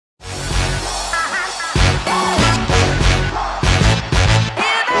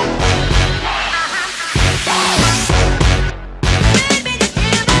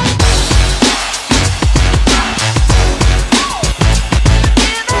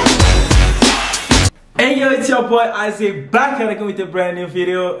your boy Isaac back again with a brand new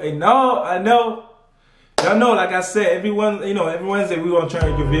video. And I know, y'all know, like I said, every Wednesday we gonna try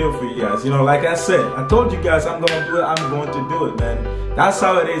to do a video for you guys. Like I said, I told you guys I'm gonna do it. I'm going to do it, man. That's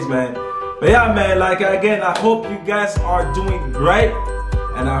how it is, man. But yeah, man, like again, I hope you guys are doing great.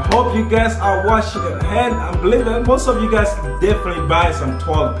 And I hope you guys are washing your hand. I'm believing most of you guys definitely buy some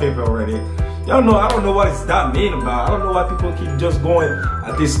toilet paper already. Y'all know, I don't know what it's that mean about. I don't know why people keep just going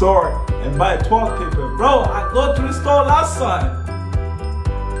at the store and buy toilet paper. Bro, I go to the store last time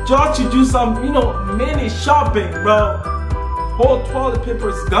just to do some, mini shopping, bro. Whole toilet paper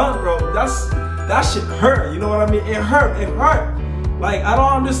is gone, bro. That shit hurt, you know what I mean? It hurt. Like, I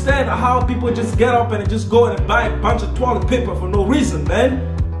don't understand how people just get up and just go and buy a bunch of toilet paper for no reason, man.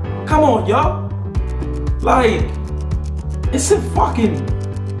 Come on, y'all. Like, it's a fucking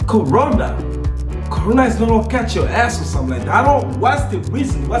Corona. Corona is gonna catch your ass or something like that. What's the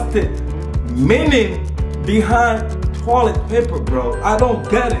reason? What's the meaning behind toilet paper, bro? I don't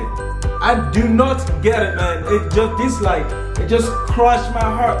get it. I do not get it, man. It just crushed my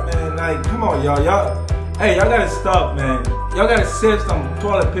heart, man. Like, come on, y'all. Hey, y'all gotta stop, man. Y'all gotta save some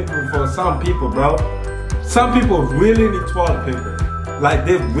toilet paper for some people, bro. Some people really need toilet paper. Like,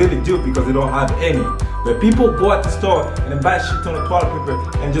 they really do because they don't have any. But people go at the store and buy shit ton of toilet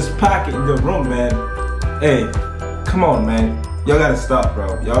paper and just pack it in their room, man. Hey, come on, man. Y'all gotta stop,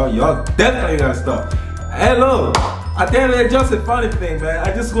 bro. Y'all definitely gotta stop. Hey, look, I think it's just a funny thing, man.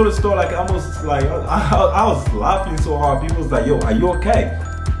 I just go to the store like almost like I was laughing so hard. People was like, "Yo, are you okay?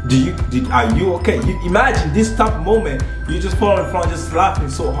 Are you okay?" You imagine this type of moment. You just fall in front, just laughing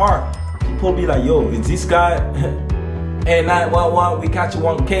so hard. People be like, "Yo, is this guy?" Hey, 911, we catch you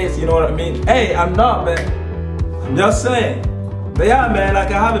one case, you know what I mean? Hey, I'm not, man. I'm just saying. But yeah, man, like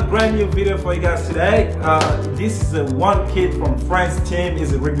I have a brand new video for you guys today. This is one kid from France team.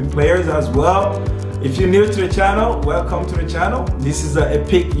 He's a rugby player as well. If you're new to the channel, welcome to the channel. This is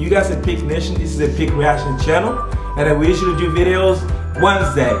you guys are Pick Nation. This is a Pick Reaction channel. And then we usually do videos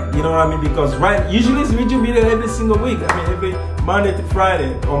Wednesday, you know what I mean? Because usually we do video every single week. I mean, every Monday to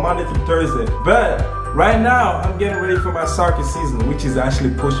Friday or Monday to Thursday. But right now, I'm getting ready for my soccer season, which is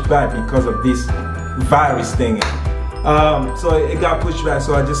actually pushed back because of this virus thing. So it got pushed back.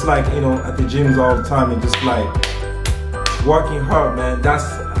 So I just like, at the gyms all the time and just like working hard, man.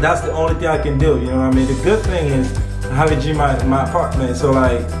 That's the only thing I can do, you know what I mean? The good thing is I have a gym in my apartment. So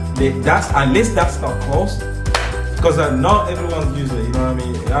like, at least that's not closed. Because not everyone uses it, you know what I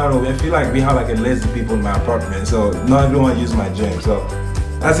mean? I don't know, I feel like we have like a lazy people in my apartment. So not everyone uses my gym. So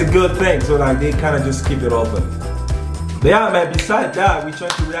that's a good thing. So like they kind of just keep it open. But yeah, man, besides that, we try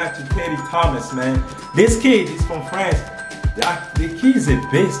to react to Teddy Thomas, man. This kid is from France. The kid is a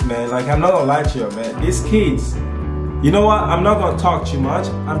beast, man. Like, I'm not gonna lie to you, man. This kid's, you know what? I'm not gonna talk too much.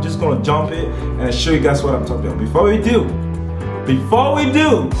 I'm just gonna jump it and show you guys what I'm talking about. Before we do,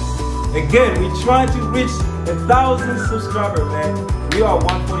 again, we try to reach 1,000 subscribers, man. We are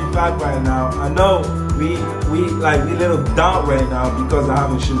 145 right now. I know we little down right now because I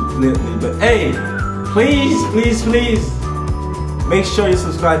haven't shoot lately. But hey, please make sure you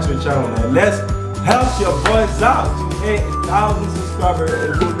subscribe to the channel, man. Let's help your boys out to hit 1,000 subscribers.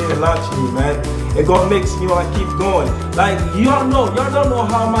 It will mean a lot to me, man. It gonna make me want to keep going. Like, y'all don't know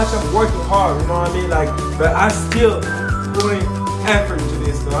how much I'm working hard, you know what I mean? Like, but I still putting effort into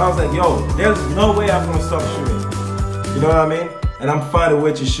this. So I was like, yo, there's no way I'm gonna stop shooting. You know what I mean? And I'm finding a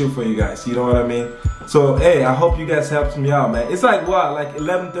way to shoot for you guys. You know what I mean? So hey, I hope you guys helped me out, man. It's like what, like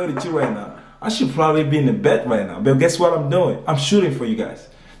 11:32 right now. I should probably be in the bed right now. But guess what I'm doing? I'm shooting for you guys.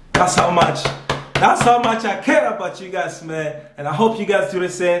 That's how much I care about you guys, man. And I hope you guys do the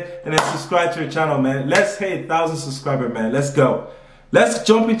same and then subscribe to the channel, man. Let's hit 1,000 subscribers, man. Let's go. Let's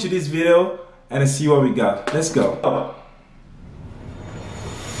jump into this video and see what we got. Let's go.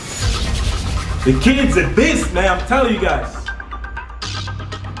 The kid's a beast, man. I'm telling you guys.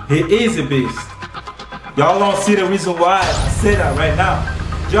 He is a beast. Y'all don't see the reason why I say that right now.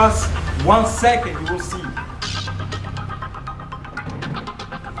 Just 1 second, you will see.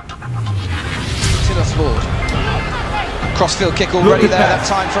 Silas Ford. Crossfield kick already there. That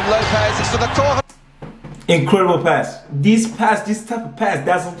time from Lopez. It's to the corner. Incredible pass. This type of pass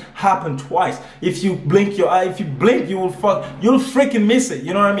doesn't happen twice. If you blink your eye, you'll freaking miss it.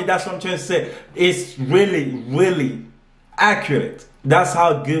 You know what I mean? That's what I'm trying to say. It's really accurate. That's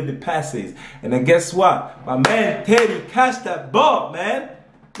how good the pass is. And then guess what? My man Teddy catch that ball, man.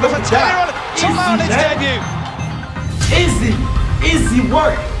 Look at that. Easy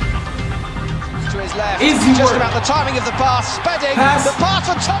work. To his left. Easy Just work. about the timing of the pass. Spedding. Pass. The pass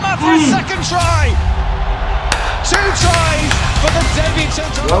for Thomas for his second try. 2 tries for the debutant.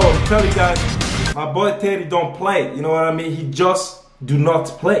 Well, I'll tell you guys, my boy Teddy don't play. You know what I mean? He just do not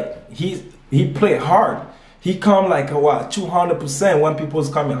play. He play hard. He come like what 200% when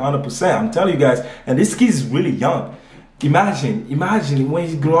people's coming 100%. I'm telling you guys, and this kid is really young. Imagine when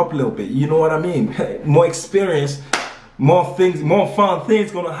he grew up a little bit. You know what I mean? More experience, more things, more fun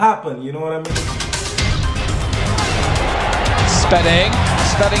things gonna happen. You know what I mean?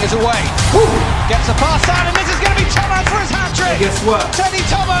 Spedding is away. Woo! Gets a pass out, and this is going to be Thomas for his hat trick. Guess what? Teddy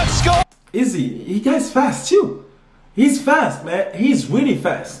Thomas scores. He guy's fast too. He's fast, man. He's really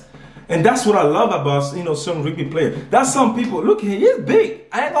fast. And that's what I love about, you know, some rugby player. That's some people, look, he's big.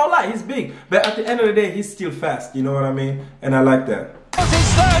 I ain't gonna lie, he's big. But at the end of the day, he's still fast, you know what I mean? And I like that. That's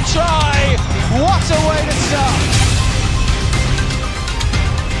his third try. What a way to start.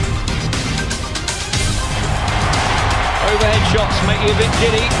 Overhead shots make you a bit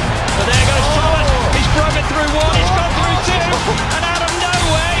giddy. But there goes Thomas. He's broken through one, he's gone through two. And out of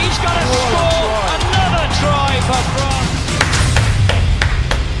nowhere, he's got to score another try for France.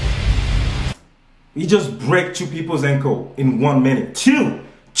 He just break two people's ankle in 1 minute. Two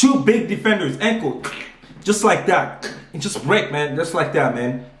big defenders ankle, just like that. He just break, man, just like that,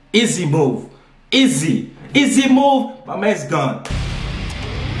 man. Easy move, easy move. My man's gone.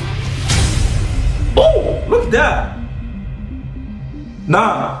 Oh, look at that.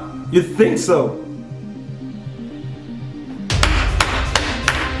 Nah, you think so?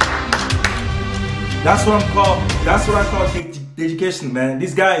 That's what I call dedication, man.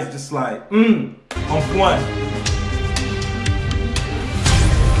 This guy is just like, on point.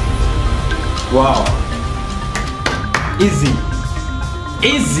 Wow.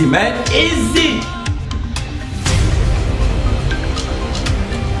 Easy, man, easy.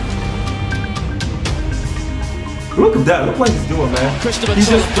 Look at that, look what he's doing, man. Christopher He's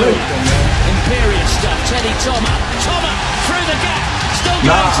just Tolton, man. imperious stuff. Teddy Thomas through the gap. Still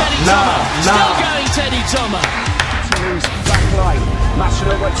going Teddy Thomas. Still going Teddy Thomas. Toulouse back line.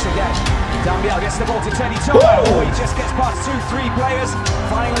 Machado once again. Dambiel gets the ball to Teddy Thomas. Oh, he just gets past 2-3 players.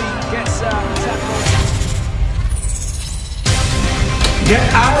 Finally gets tackled. Get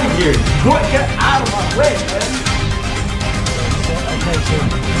out of here. Get out of my way, man.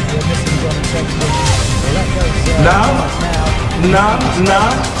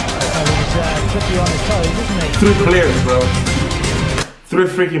 Three players, bro. Three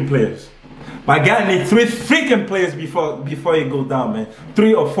freaking players. My guy needs 3 freaking players before you go down, man.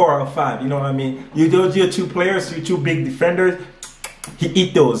 3 or 4 or 5, you know what I mean? You do your 2 players, you 2 big defenders. He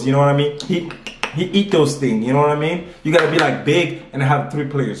eat those, you know what I mean? He eat those things, you know what I mean? You gotta be like big and have 3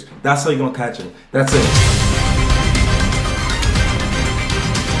 players. That's how you're gonna catch him. That's it.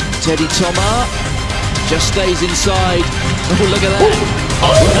 Teddy Thomas just stays inside. Oh, look at that.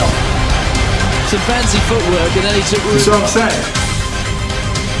 Some fancy footwork, and then he took root. You see what I'm saying?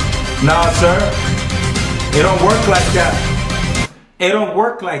 Nah, sir. It don't work like that. It don't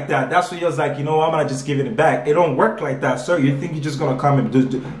work like that. That's what he was like, you know, I'm gonna just give it back. It don't work like that, sir. You think you're just gonna come and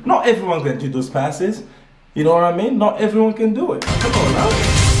do. Not everyone can do those passes. You know what I mean? Not everyone can do it. Come on now.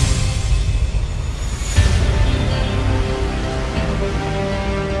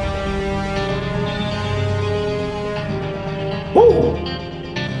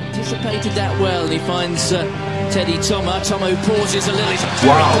 Anticipated that well, and he finds Teddy Thomas. Tomo pauses a little. It's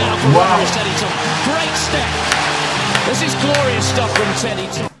very powerful. Wow. Teddy Thomas. Great step. This is glorious stuff from Teddy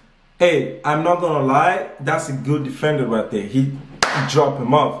Thomas. Hey, I'm not gonna lie. That's a good defender right there. He dropped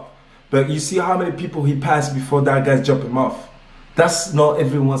him off. But you see how many people he passed before that guy dropped him off. That's not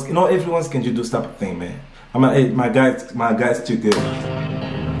everyone's. Not everyone's can do this type of thing, man. I'm like, hey, my guy's too good.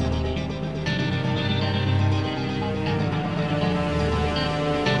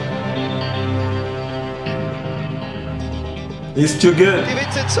 He's too good. Give it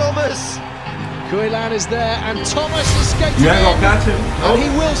to Thomas. Quillan is there, and Thomas escapes. You ain't gonna catch him. And he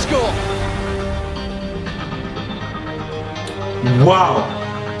will score. Wow.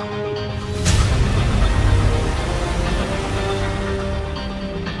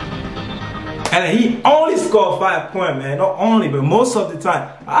 And he only scored 5 points, man. Not only, but most of the time.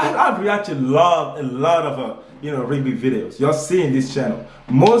 I've actually loved a lot of rugby videos. You're seeing this channel.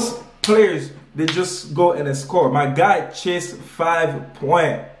 Most players, they just go and score. My guy chased 5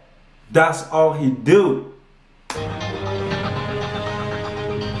 points. That's all he do.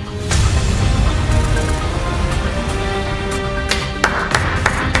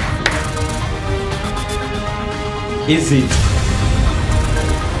 Easy.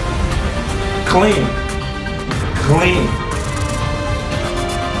 Clean.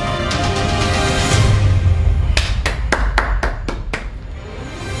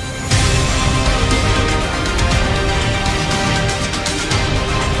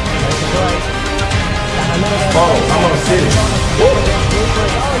 Oh, I'm gonna sit it.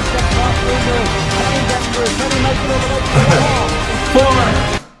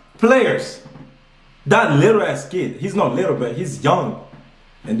 4 players. That little ass kid, he's not little, but he's young.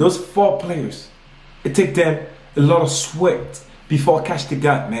 And those 4 players, it took them a lot of sweat before catch the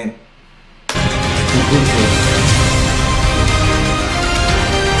guy, man.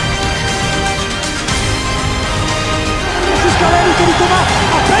 Kelly Thomas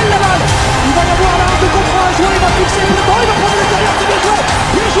appelle la balle. Il va y avoir là 1-2 contre 1 à jouer. Il va fixer pour le temps. Il va prendre l'intérieur. C'est bien joué.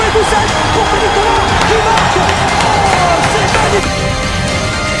 Bien joué Gousset pour Kelly Thomas qui marque. Oh, c'est magnifique.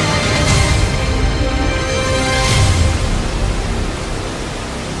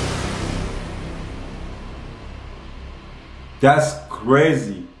 That's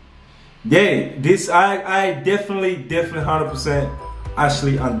crazy. Yeah, this I definitely 100%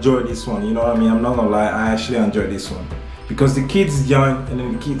 actually enjoyed this one. You know what I mean? I'm not gonna lie, I actually enjoyed this one because the kid's young and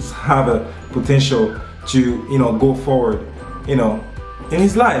then the kids have a potential to, you know, go forward, you know, in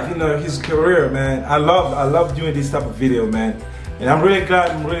his life, you know, his career, man. I love doing this type of video, man, and I'm really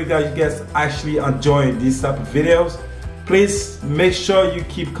glad you guys actually enjoying these type of videos. Please make sure you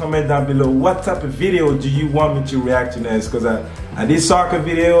keep comment down below what type of video do you want me to react to next, because I did soccer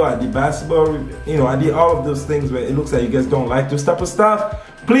video, I did basketball, you know, I did all of those things where it looks like you guys don't like this type of stuff.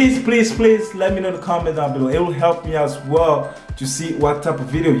 Please let me know in the comment down below. It will help me as well to see what type of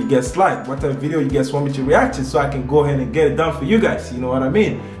video you guys like, what type of video you guys want me to react to, so I can go ahead and get it done for you guys. You know what I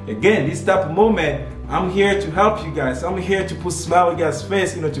mean? Again, this type of moment, I'm here to help you guys. I'm here to put a smile on you guys'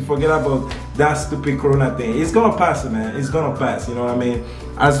 face, you know, to forget about that stupid corona thing. It's gonna pass, man. It's gonna pass, you know what I mean?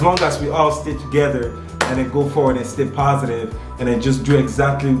 As long as we all stay together and then go forward and stay positive and then just do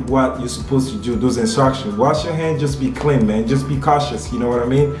exactly what you're supposed to do, those instructions. Wash your hands, just be clean, man. Just be cautious, you know what I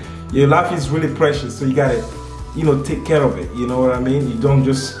mean? Your life is really precious, so you gotta, you know, take care of it, you know what I mean? You don't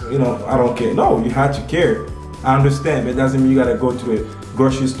just, you know, I don't care. No, you have to care. I understand, but it doesn't mean you gotta go to a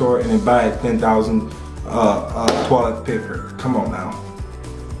grocery store and then buy 10,000 toilet paper. Come on now.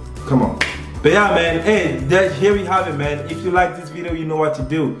 Come on. But yeah, man, hey, here we have it, man. If you like this video, you know what to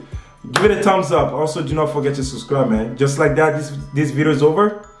do. Give it a thumbs up. Also, do not forget to subscribe, man. Just like that, this video is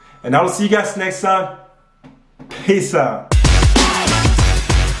over. And I will see you guys next time. Peace out.